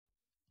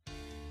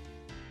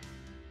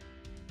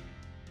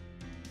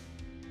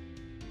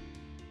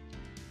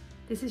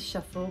This is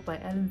Shuffle by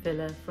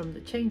Wille from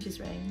the Changes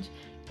range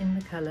in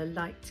the colour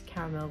Light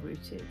Caramel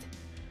Rooted.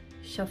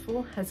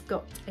 Shuffle has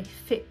got a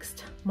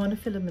fixed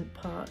monofilament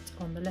part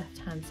on the left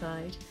hand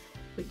side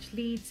which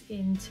leads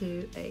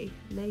into a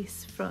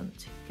lace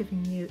front,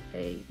 giving you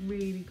a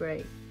really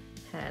great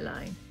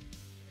hairline.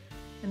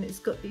 And it's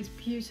got these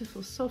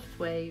beautiful soft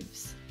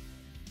waves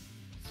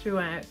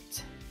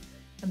throughout,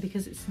 and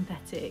because it's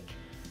synthetic,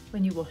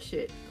 when you wash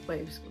it the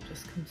waves will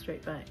just come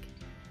straight back.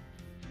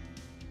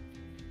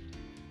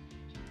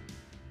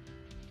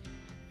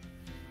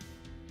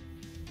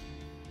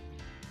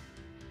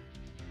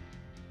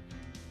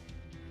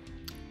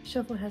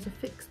 Shuffle has a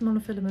fixed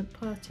monofilament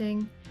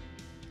parting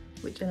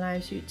which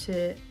allows you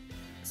to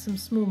some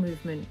small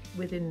movement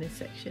within this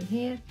section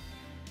here,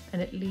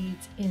 and it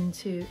leads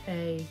into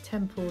a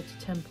temple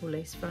to temple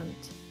lace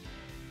front,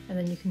 and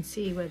then you can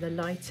see where the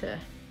lighter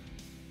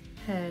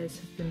hairs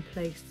have been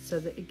placed so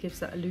that it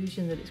gives that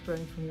illusion that it's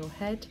growing from your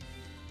head.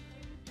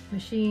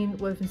 Machine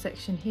woven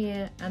section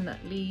here, and that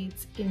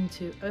leads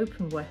into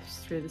open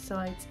wefts through the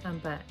sides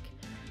and back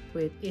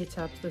with ear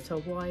tabs that are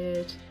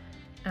wired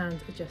and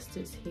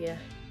adjusters here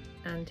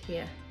and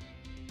here.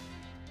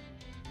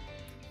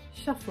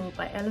 Shuffle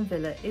by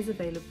Wille is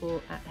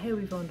available at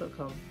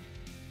HairWeavon.com.